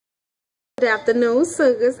Good afternoon,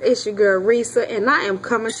 Sugars. It's your girl Risa, and I am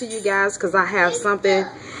coming to you guys because I have something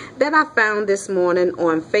that I found this morning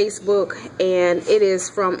on Facebook, and it is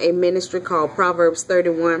from a ministry called Proverbs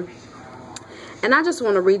 31. And I just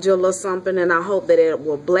want to read you a little something, and I hope that it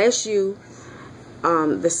will bless you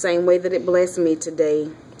the same way that it blessed me today,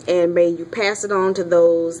 and may you pass it on to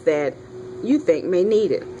those that you think may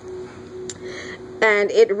need it.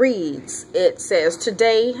 And it reads, it says,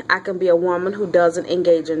 today I can be a woman who doesn't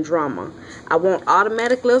engage in drama. I won't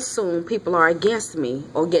automatically assume people are against me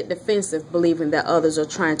or get defensive believing that others are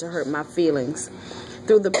trying to hurt my feelings.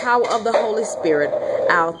 Through the power of the Holy Spirit,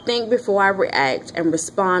 I'll think before I react and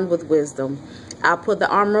respond with wisdom. I'll put the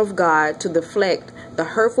armor of God to deflect the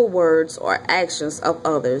hurtful words or actions of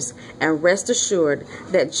others and rest assured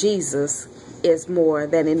that Jesus is more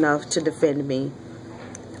than enough to defend me.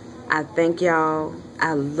 I thank y'all.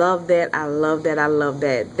 I love that. I love that. I love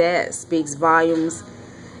that. That speaks volumes.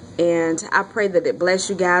 And I pray that it bless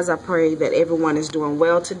you guys. I pray that everyone is doing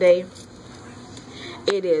well today.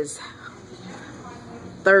 It is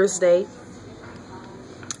Thursday.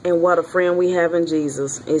 And what a friend we have in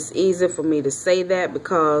Jesus. It's easy for me to say that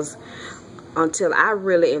because until I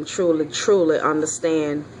really and truly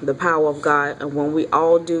understand the power of God, and when we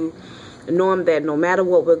all do, knowing that no matter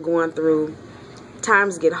what we're going through,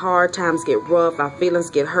 times get hard, times get rough, our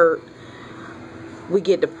feelings get hurt, we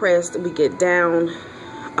get depressed, we get down,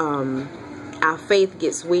 our faith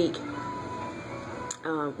gets weak,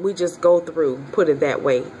 we just go through, put it that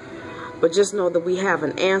way. But just know that we have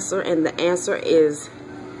an answer, and the answer is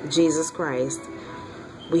Jesus Christ.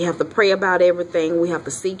 We have to pray about everything. We have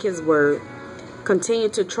to seek His word, continue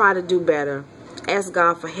to try to do better, ask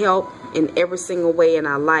God for help in every single way in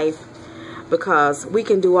our life, because we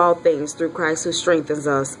can do all things through Christ who strengthens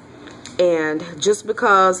us. And just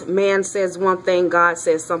because man says one thing, God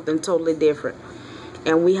says something totally different.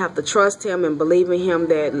 And we have to trust Him and believe in Him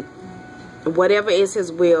that whatever is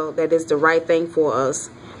His will, that is the right thing for us.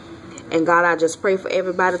 And God, I just pray for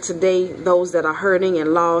everybody today, those that are hurting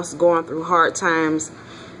and lost, going through hard times,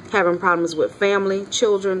 having problems with family,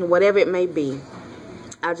 children, whatever it may be.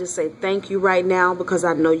 I just say thank you right now, because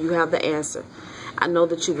I know you have the answer. I know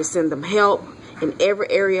that you will send them help in every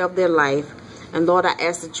area of their life. And Lord, I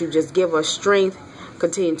ask that you just give us strength,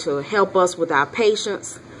 continue to help us with our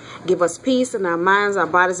patience, give us peace in our minds, our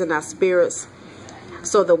bodies, and our spirits,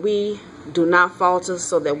 so that we do not falter,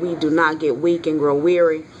 so that we do not get weak and grow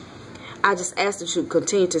weary. I just ask that you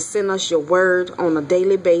continue to send us your word on a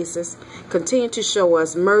daily basis, continue to show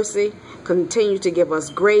us mercy, continue to give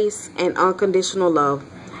us grace and unconditional love.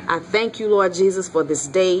 I thank you, Lord Jesus, for this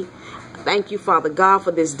day. Thank you, Father God,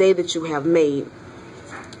 for this day that you have made.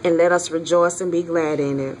 And let us rejoice and be glad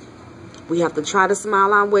in it. We have to try to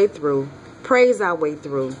smile our way through, praise our way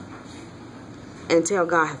through, and tell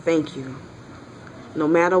God thank you. No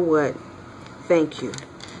matter what, thank you.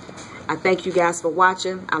 I thank you guys for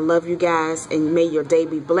watching. I love you guys, and may your day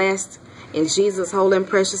be blessed. In Jesus' holy and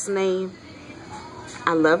precious name,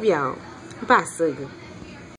 I love y'all. Bye, Suga.